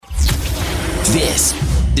This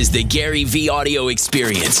is the Gary V Audio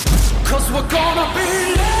Experience. 'Cause we're gonna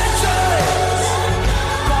be legends.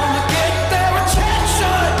 Gonna get their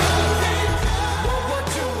attention. What we're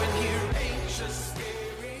doing here ain't just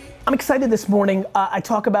scary. I'm excited this morning. I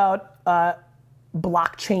talk about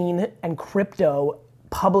blockchain and crypto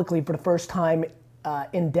publicly for the first time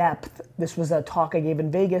in depth. This was a talk I gave in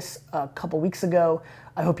Vegas a couple weeks ago.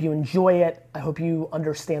 I hope you enjoy it. I hope you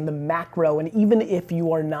understand the macro. And even if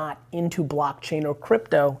you are not into blockchain or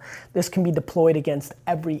crypto, this can be deployed against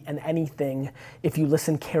every and anything if you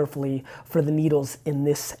listen carefully for the needles in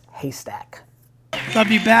this haystack.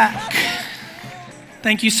 Love you back.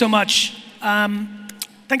 Thank you so much.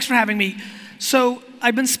 Thanks for having me. So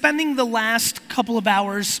I've been spending the last couple of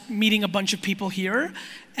hours meeting a bunch of people here,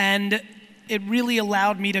 and it really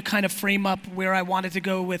allowed me to kind of frame up where I wanted to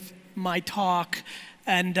go with my talk.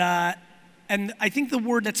 And I think the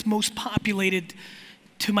word that's most populated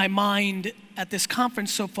to my mind at this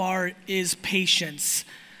conference so far is patience.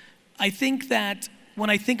 I think that when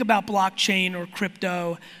I think about blockchain or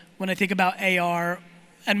crypto, when I think about AR,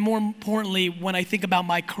 and more importantly, when I think about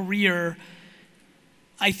my career,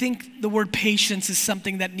 I think the word patience is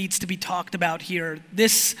something that needs to be talked about here.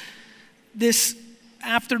 This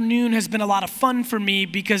afternoon has been a lot of fun for me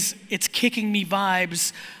because it's kicking me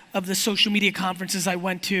vibes of the social media conferences I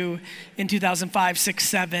went to in 2005, 6,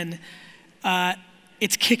 7.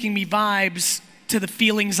 It's kicking me vibes to the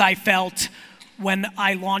feelings I felt when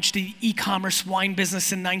I launched the e-commerce wine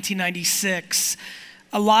business in 1996.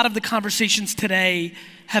 A lot of the conversations today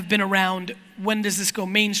have been around when does this go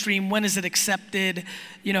mainstream, when is it accepted,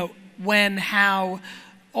 when, how,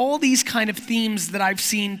 all these kind of themes that I've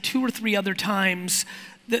seen 2 or 3 other times.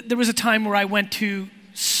 There was a time where I went to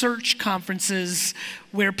search conferences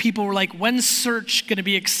where people were like, when's search gonna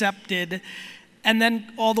be accepted? And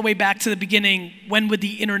then all the way back to the beginning, when would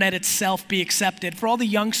the internet itself be accepted? For all the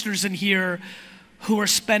youngsters in here who are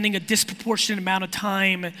spending a disproportionate amount of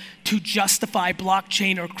time to justify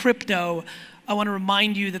blockchain or crypto, I wanna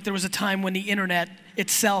remind you that there was a time when the internet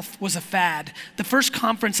itself was a fad. The first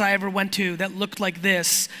conference I ever went to that looked like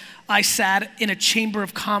this, I sat in a Chamber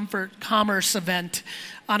of Commerce event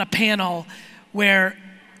on a panel where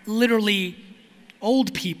literally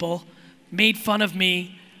old people made fun of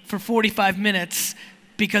me for 45 minutes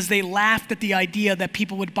because they laughed at the idea that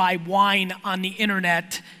people would buy wine on the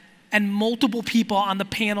internet, and multiple people on the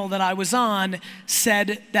panel that I was on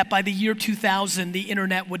said that by the year 2000, the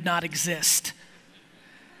internet would not exist.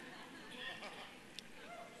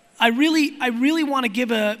 I really want to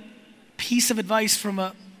give a piece of advice from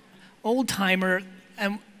an old timer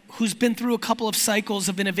and who's been through a couple of cycles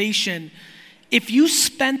of innovation. If you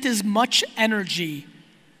spent as much energy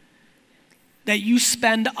that you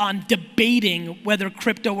spend on debating whether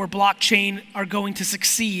crypto or blockchain are going to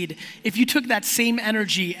succeed, if you took that same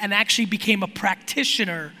energy and actually became a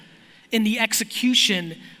practitioner in the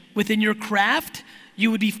execution within your craft,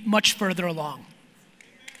 you would be much further along.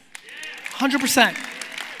 100%.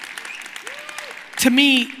 To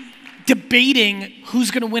me, debating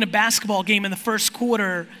who's gonna win a basketball game in the first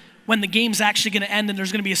quarter when the game's actually gonna end and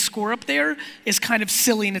there's gonna be a score up there is kind of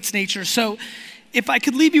silly in its nature. So if I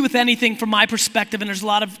could leave you with anything from my perspective, and there's a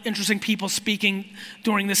lot of interesting people speaking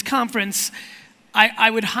during this conference,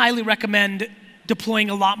 I would highly recommend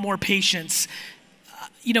deploying a lot more patience.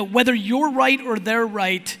 Whether you're right or they're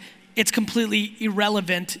right, it's completely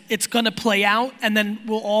irrelevant. It's gonna play out, and then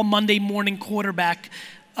we'll all Monday morning quarterback.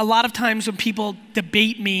 A lot of times when people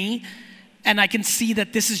debate me, and I can see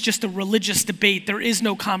that this is just a religious debate, there is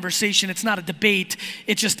no conversation, it's not a debate,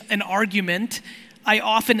 it's just an argument. I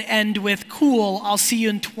often end with, cool, I'll see you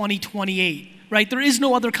in 2028, right? There is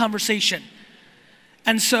no other conversation.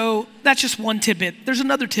 And so that's just one tidbit. There's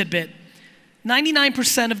another tidbit.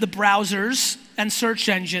 99% of the browsers and search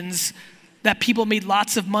engines that people made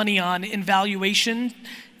lots of money on in valuation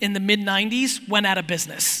in the mid-90s went out of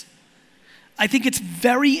business. I think it's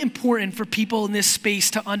very important for people in this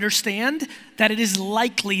space to understand that it is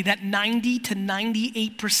likely that 90 to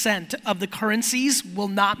 98% of the currencies will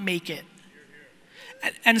not make it.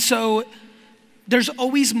 And so there's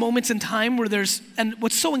always moments in time where and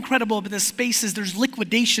what's so incredible about this space is there's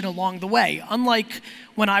liquidation along the way. Unlike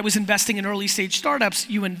when I was investing in early stage startups,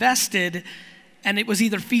 you invested and it was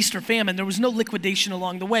either feast or famine. There was no liquidation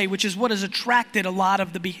along the way, which is what has attracted a lot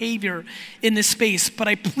of the behavior in this space. But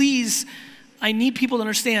I need people to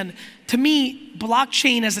understand, to me,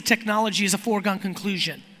 blockchain as a technology is a foregone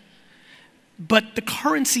conclusion. But the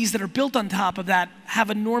currencies that are built on top of that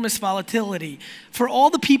have enormous volatility. For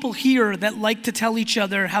all the people here that like to tell each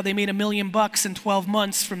other how they made $1 million in 12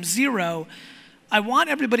 months from zero, I want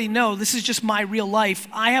everybody to know, this is just my real life.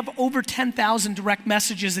 I have over 10,000 direct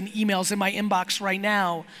messages and emails in my inbox right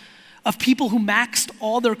now of people who maxed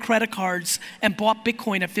all their credit cards and bought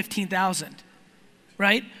Bitcoin at 15,000,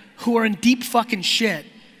 right? Who are in deep fucking shit,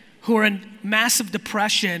 who are in massive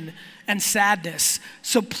depression and sadness.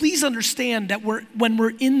 So please understand that when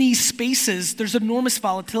we're in these spaces, there's enormous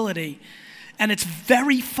volatility, and it's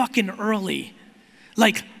very fucking early,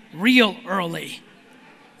 like real early.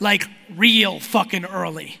 Like real fucking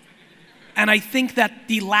early. And I think that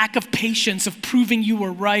the lack of patience of proving you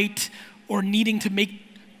were right or needing to make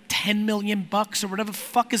 10 million bucks or whatever the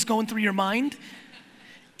fuck is going through your mind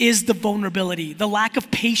is the vulnerability, the lack of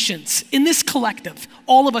patience in this collective,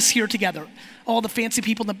 all of us here together, all the fancy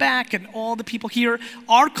people in the back and all the people here,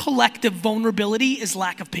 our collective vulnerability is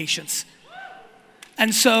lack of patience.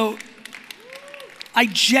 And so I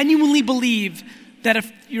genuinely believe that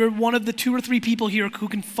if you're one of the 2 or 3 people here who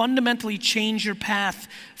can fundamentally change your path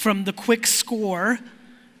from the quick score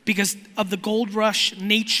because of the gold rush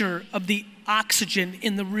nature of the oxygen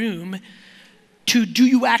in the room to do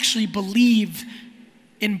you actually believe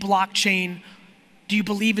in blockchain? Do you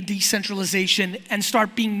believe in decentralization and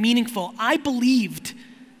start being meaningful? I believed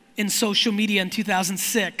in social media in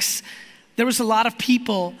 2006. There was a lot of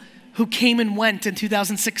people who came and went in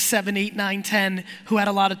 2006, 7, 8, 9, 10, who had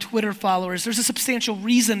a lot of Twitter followers. There's a substantial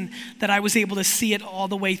reason that I was able to see it all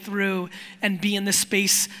the way through and be in this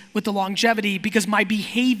space with the longevity, because my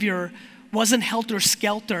behavior wasn't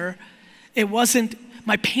helter-skelter. It wasn't,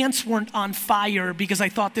 my pants weren't on fire because I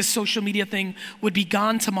thought this social media thing would be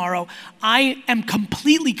gone tomorrow. I am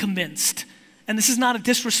completely convinced, and this is not a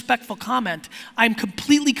disrespectful comment, I'm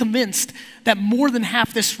completely convinced that more than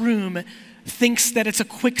half this room thinks that it's a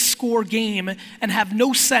quick score game and have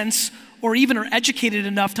no sense or even are educated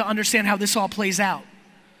enough to understand how this all plays out.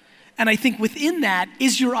 And I think within that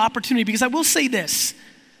is your opportunity, because I will say this,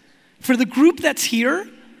 for the group that's here,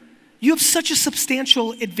 you have such a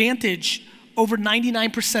substantial advantage over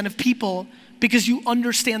 99% of people because you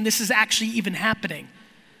understand this is actually even happening.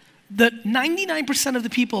 The 99% of the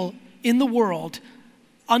people in the world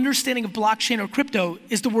understanding of blockchain or crypto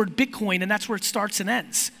is the word Bitcoin, and that's where it starts and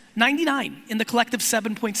ends. 99 in the collective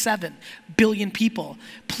 7.7 billion people.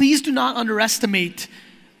 Please do not underestimate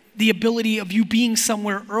the ability of you being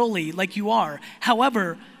somewhere early like you are.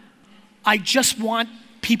 However, I just want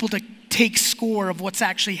people to take score of what's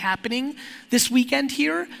actually happening this weekend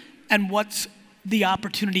here and what's the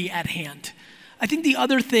opportunity at hand. I think the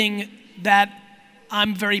other thing that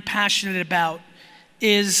I'm very passionate about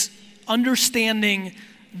is understanding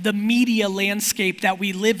the media landscape that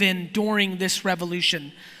we live in during this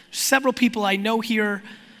revolution. Several people I know here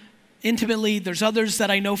intimately, there's others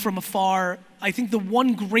that I know from afar. I think the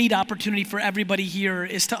one great opportunity for everybody here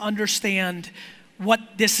is to understand what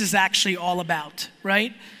this is actually all about,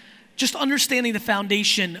 right? Just understanding the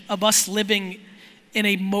foundation of us living in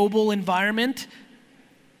a mobile environment.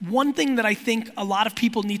 One thing that I think a lot of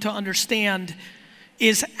people need to understand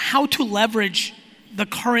is how to leverage the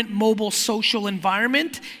current mobile social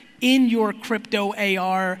environment in your crypto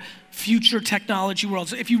AR future technology world.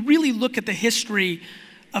 So if you really look at the history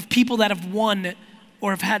of people that have won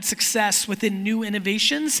or have had success within new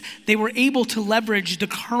innovations, they were able to leverage the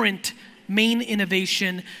current main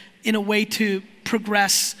innovation in a way to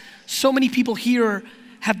progress. So many people here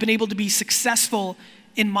have been able to be successful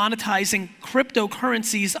in monetizing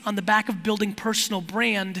cryptocurrencies on the back of building personal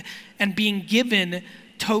brand and being given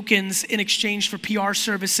tokens in exchange for PR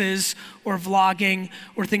services or vlogging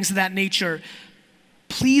or things of that nature.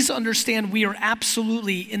 Please understand we are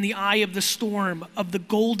absolutely in the eye of the storm of the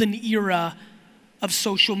golden era of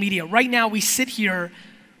social media. Right now we sit here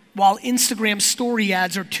while Instagram story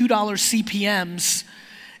ads are $2 CPMs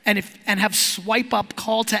and have swipe up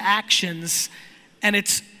call to actions, and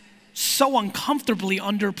it's so uncomfortably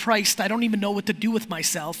underpriced, I don't even know what to do with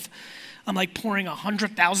myself. I'm like pouring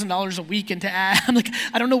 $100,000 a week into ads. I'm like,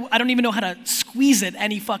 I don't even know how to squeeze it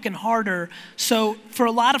any fucking harder. So for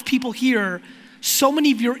a lot of people here, so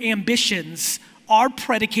many of your ambitions are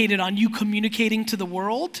predicated on you communicating to the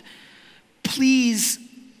world. Please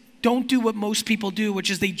don't do what most people do, which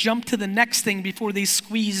is they jump to the next thing before they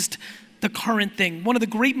squeezed the current thing. One of the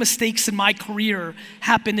great mistakes in my career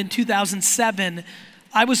happened in 2007.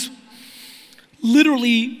 I was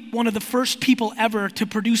literally one of the first people ever to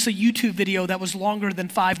produce a YouTube video that was longer than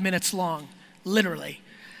 5 minutes long, literally.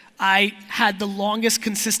 I had the longest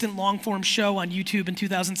consistent long form show on YouTube in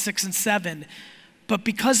 2006 and 7, but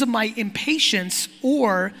because of my impatience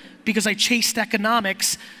or because I chased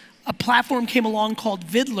economics, a platform came along called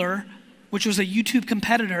Vidler, which was a YouTube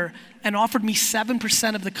competitor, and offered me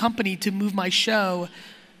 7% of the company to move my show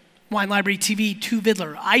Wine Library TV to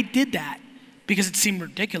Vidler. I did that because it seemed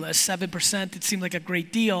ridiculous, 7%, it seemed like a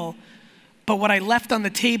great deal. But what I left on the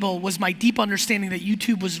table was my deep understanding that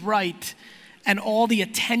YouTube was right and all the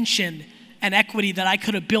attention and equity that I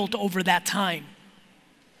could have built over that time.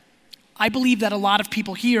 I believe that a lot of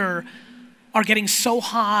people here are getting so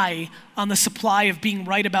high on the supply of being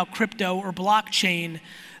right about crypto or blockchain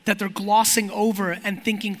that they're glossing over and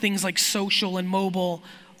thinking things like social and mobile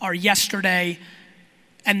are yesterday,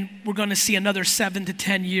 and we're going to see another 7 to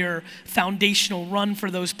 10 year foundational run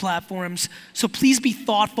for those platforms. So please be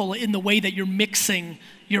thoughtful in the way that you're mixing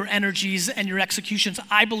your energies and your executions.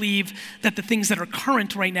 I believe that the things that are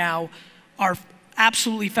current right now are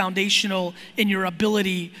absolutely foundational in your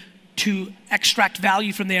ability to extract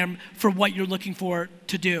value from them for what you're looking for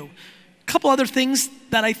to do. A couple other things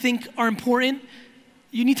that I think are important.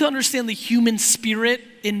 You need to understand the human spirit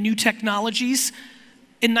in new technologies.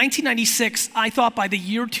 In 1996, I thought by the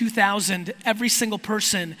year 2000, every single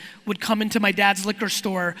person would come into my dad's liquor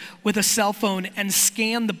store with a cell phone and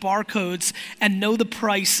scan the barcodes and know the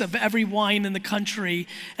price of every wine in the country.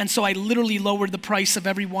 And so I literally lowered the price of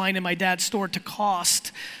every wine in my dad's store to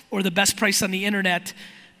cost, or the best price on the internet,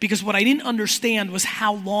 because what I didn't understand was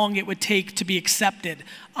how long it would take to be accepted.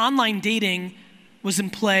 Online dating was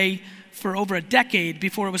in play for over a decade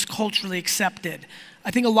before it was culturally accepted. I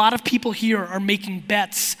think a lot of people here are making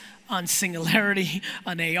bets on singularity,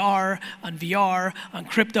 on AR, on VR, on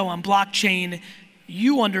crypto, on blockchain.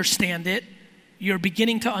 You understand it, you're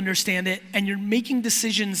beginning to understand it, and you're making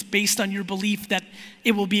decisions based on your belief that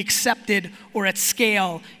it will be accepted or at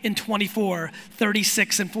scale in 24,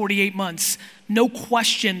 36, and 48 months. No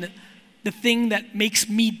question, the thing that makes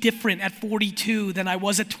me different at 42 than I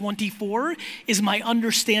was at 24 is my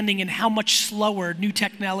understanding and how much slower new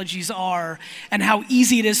technologies are, and how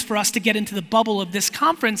easy it is for us to get into the bubble of this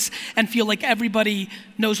conference and feel like everybody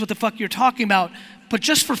knows what the fuck you're talking about. But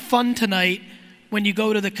just for fun tonight, when you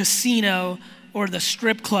go to the casino or the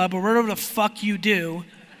strip club or whatever the fuck you do,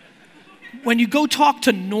 when you go talk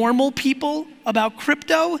to normal people about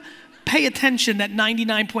crypto, pay attention that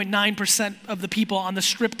 99.9% of the people on the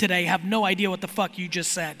strip today have no idea what the fuck you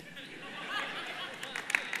just said.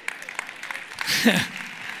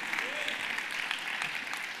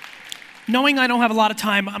 Knowing I don't have a lot of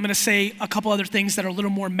time, I'm gonna say a couple other things that are a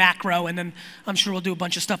little more macro, and then I'm sure we'll do a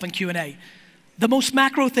bunch of stuff in Q&A. The most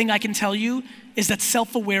macro thing I can tell you is that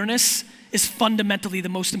self-awareness is fundamentally the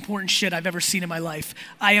most important shit I've ever seen in my life.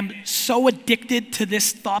 I am so addicted to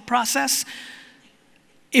this thought process.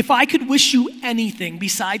 If I could wish you anything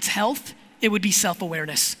besides health, it would be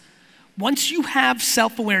self-awareness. Once you have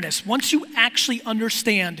self-awareness, once you actually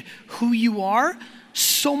understand who you are,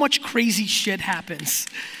 so much crazy shit happens.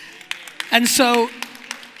 And so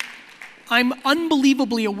I'm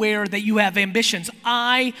unbelievably aware that you have ambitions.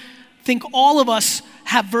 I think all of us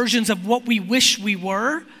have versions of what we wish we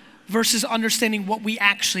were versus understanding what we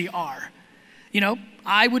actually are. You know,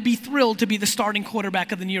 I would be thrilled to be the starting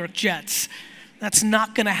quarterback of the New York Jets. That's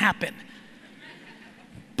not gonna happen.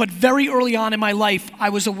 But very early on in my life, I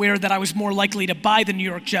was aware that I was more likely to buy the New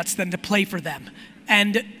York Jets than to play for them.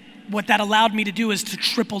 And what that allowed me to do is to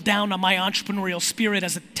triple down on my entrepreneurial spirit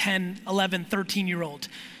as a 10, 11, 13-year-old.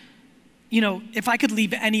 You know, if I could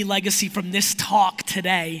leave any legacy from this talk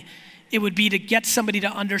today, it would be to get somebody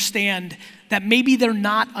to understand that maybe they're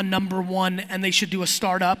not a number one and they should do a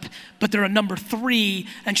startup, but they're a number 3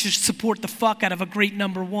 and should support the fuck out of a great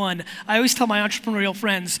number 1. I always tell my entrepreneurial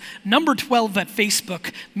friends, number 12 at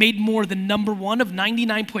Facebook made more than number 1 of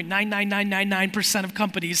 99.99999% of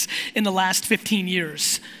companies in the last 15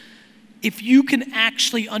 years. If you can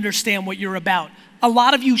actually understand what you're about, a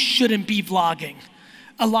lot of you shouldn't be vlogging.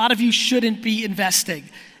 A lot of you shouldn't be investing.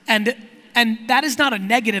 And that is not a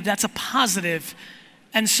negative, that's a positive.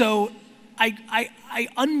 And so I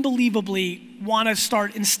unbelievably want to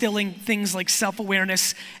start instilling things like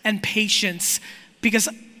self-awareness and patience, because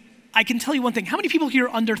I can tell you one thing. How many people here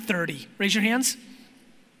are under 30? Raise your hands.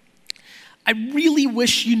 I really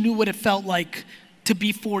wish you knew what it felt like to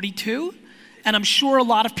be 42. And I'm sure a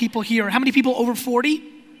lot of people here, how many people over 40?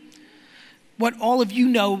 What all of you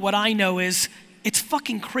know, what I know is, it's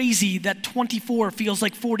fucking crazy that 24 feels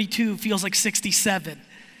like 42, feels like 67.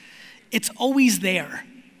 It's always there.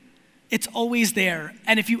 It's always there.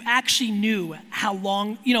 And if you actually knew how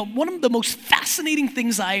long, you know, one of the most fascinating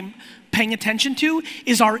things I'm paying attention to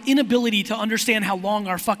is our inability to understand how long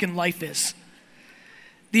our fucking life is.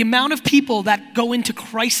 The amount of people that go into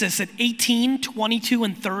crisis at 18, 22,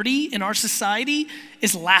 and 30 in our society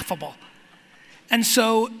is laughable. And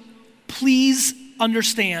so please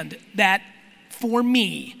understand that for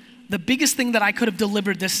me, the biggest thing that I could have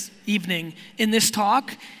delivered this evening in this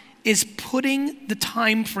talk is putting the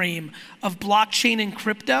time frame of blockchain and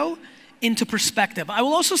crypto into perspective. I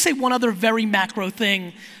will also say one other very macro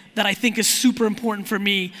thing that I think is super important for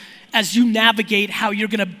me as you navigate how you're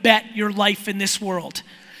gonna bet your life in this world.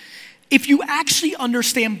 If you actually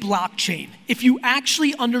understand blockchain, if you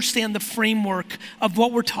actually understand the framework of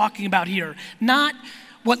what we're talking about here, not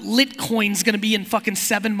what Litcoin's gonna be in fucking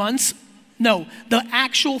 7 months, no, the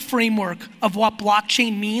actual framework of what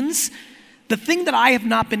blockchain means, the thing that I have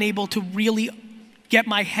not been able to really get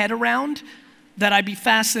my head around, that I'd be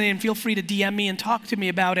fascinated, and feel free to DM me and talk to me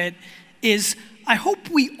about it, is I hope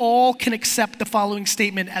we all can accept the following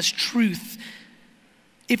statement as truth.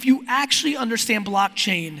 If you actually understand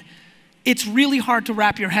blockchain, it's really hard to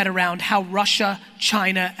wrap your head around how Russia,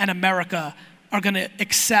 China, and America are gonna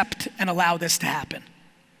accept and allow this to happen.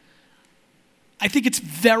 I think it's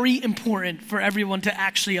very important for everyone to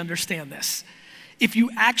actually understand this. If you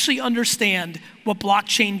actually understand what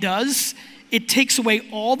blockchain does, it takes away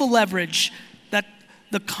all the leverage that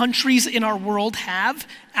the countries in our world have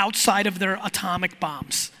outside of their atomic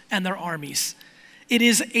bombs and their armies. It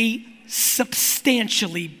is a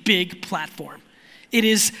substantially big platform. It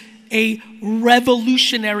is a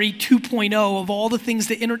revolutionary 2.0 of all the things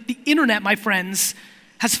the internet, my friends,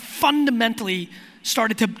 has fundamentally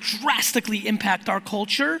started to drastically impact our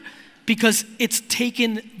culture because it's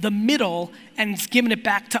taken the middle and it's given it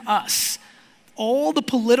back to us. All the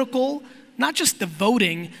political, not just the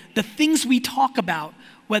voting, the things we talk about,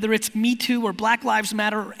 whether it's Me Too or Black Lives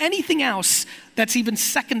Matter or anything else that's even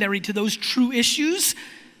secondary to those true issues,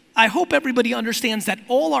 I hope everybody understands that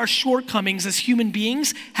all our shortcomings as human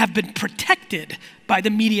beings have been protected by the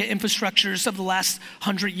media infrastructures of the last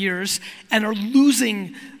 100 years and are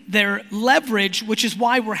losing their leverage, which is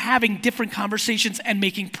why we're having different conversations and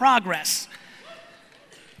making progress.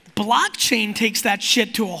 Blockchain takes that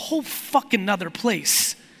shit to a whole fucking nother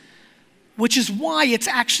place, which is why it's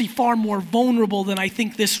actually far more vulnerable than I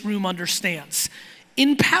think this room understands.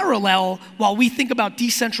 In parallel, while we think about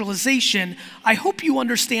decentralization, I hope you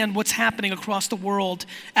understand what's happening across the world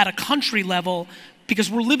at a country level because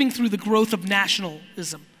we're living through the growth of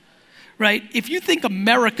nationalism, right? If you think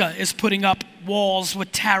America is putting up walls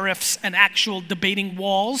with tariffs and actual debating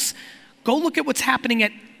walls, go look at what's happening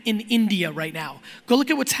in India right now. Go look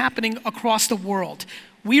at what's happening across the world.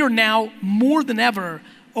 We are now more than ever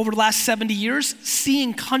over the last 70 years,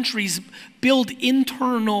 seeing countries build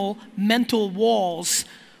internal mental walls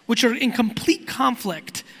which are in complete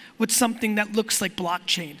conflict with something that looks like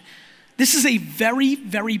blockchain. This is a very,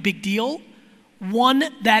 very big deal, one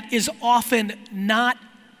that is often not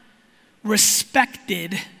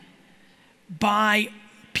respected by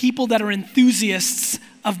people that are enthusiasts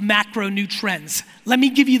of macro new trends. Let me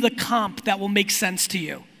give you the comp that will make sense to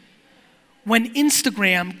you. When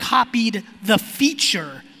Instagram copied the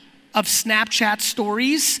feature of Snapchat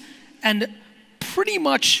stories and pretty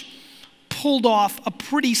much pulled off a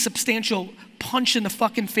pretty substantial punch in the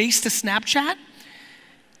fucking face to Snapchat,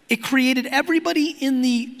 it created everybody in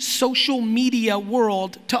the social media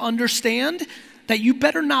world to understand that you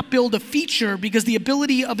better not build a feature because the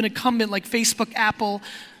ability of an incumbent like Facebook, Apple,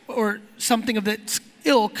 or something of its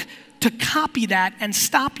ilk to copy that and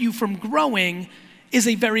stop you from growing is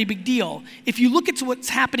a very big deal. If you look at what's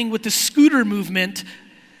happening with the scooter movement,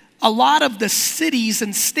 a lot of the cities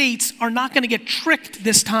and states are not going to get tricked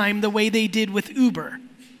this time the way they did with Uber.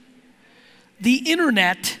 The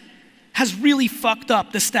internet has really fucked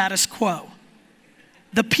up the status quo.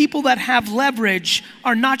 The people that have leverage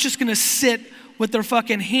are not just going to sit with their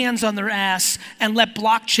fucking hands on their ass and let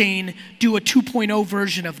blockchain do a 2.0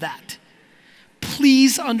 version of that.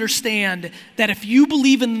 Please understand that if you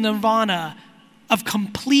believe in the nirvana of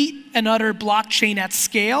complete and utter blockchain at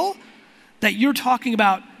scale, that you're talking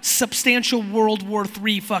about substantial World War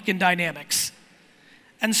III fucking dynamics.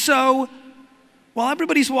 And so, while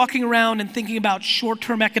everybody's walking around and thinking about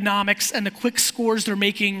short-term economics and the quick scores they're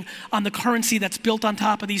making on the currency that's built on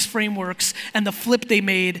top of these frameworks and the flip they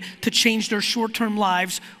made to change their short-term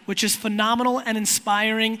lives, which is phenomenal and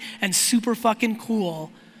inspiring and super fucking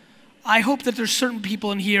cool, I hope that there's certain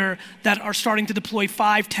people in here that are starting to deploy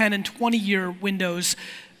 5, 10, and 20-year windows,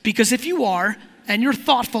 because if you are, and you're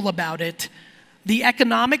thoughtful about it, the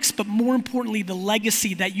economics, but more importantly, the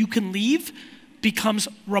legacy that you can leave becomes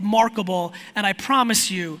remarkable. And I promise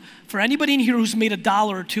you, for anybody in here who's made $1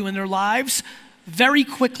 or $2 in their lives, very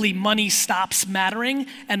quickly money stops mattering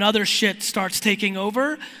and other shit starts taking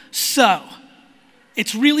over. So,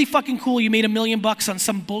 it's really fucking cool you made $1 million on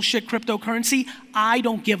some bullshit cryptocurrency. I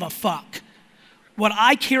don't give a fuck. What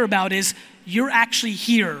I care about is you're actually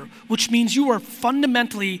here, which means you are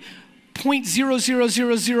fundamentally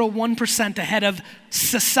 0.00001% ahead of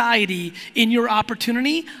society in your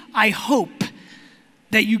opportunity, I hope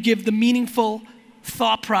that you give the meaningful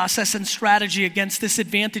thought process and strategy against this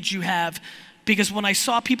advantage you have. Because when I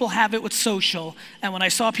saw people have it with social, and when I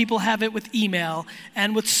saw people have it with email,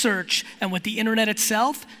 and with search, and with the internet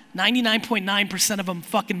itself, 99.9% of them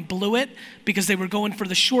fucking blew it because they were going for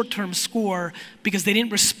the short-term score because they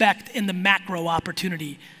didn't respect in the macro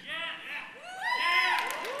opportunity.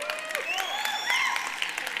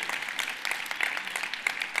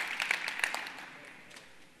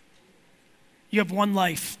 You have one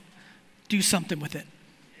life. Do something with it.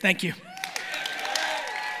 Thank you.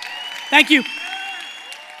 Thank you.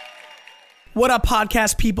 What up,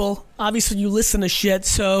 podcast people? Obviously, you listen to shit,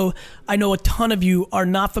 so I know a ton of you are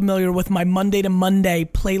not familiar with my Monday to Monday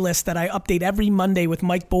playlist that I update every Monday with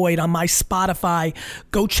Mike Boyd on my Spotify.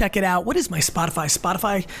 Go check it out. What is my Spotify?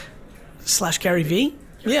 Spotify/Gary V?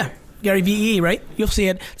 Yeah, Gary VE, right? You'll see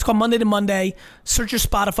it. It's called Monday to Monday. Search your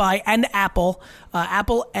Spotify and Apple.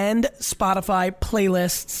 Apple and Spotify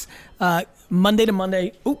playlists. Monday to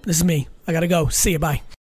Monday. Oop, this is me. I gotta go. See you. Bye.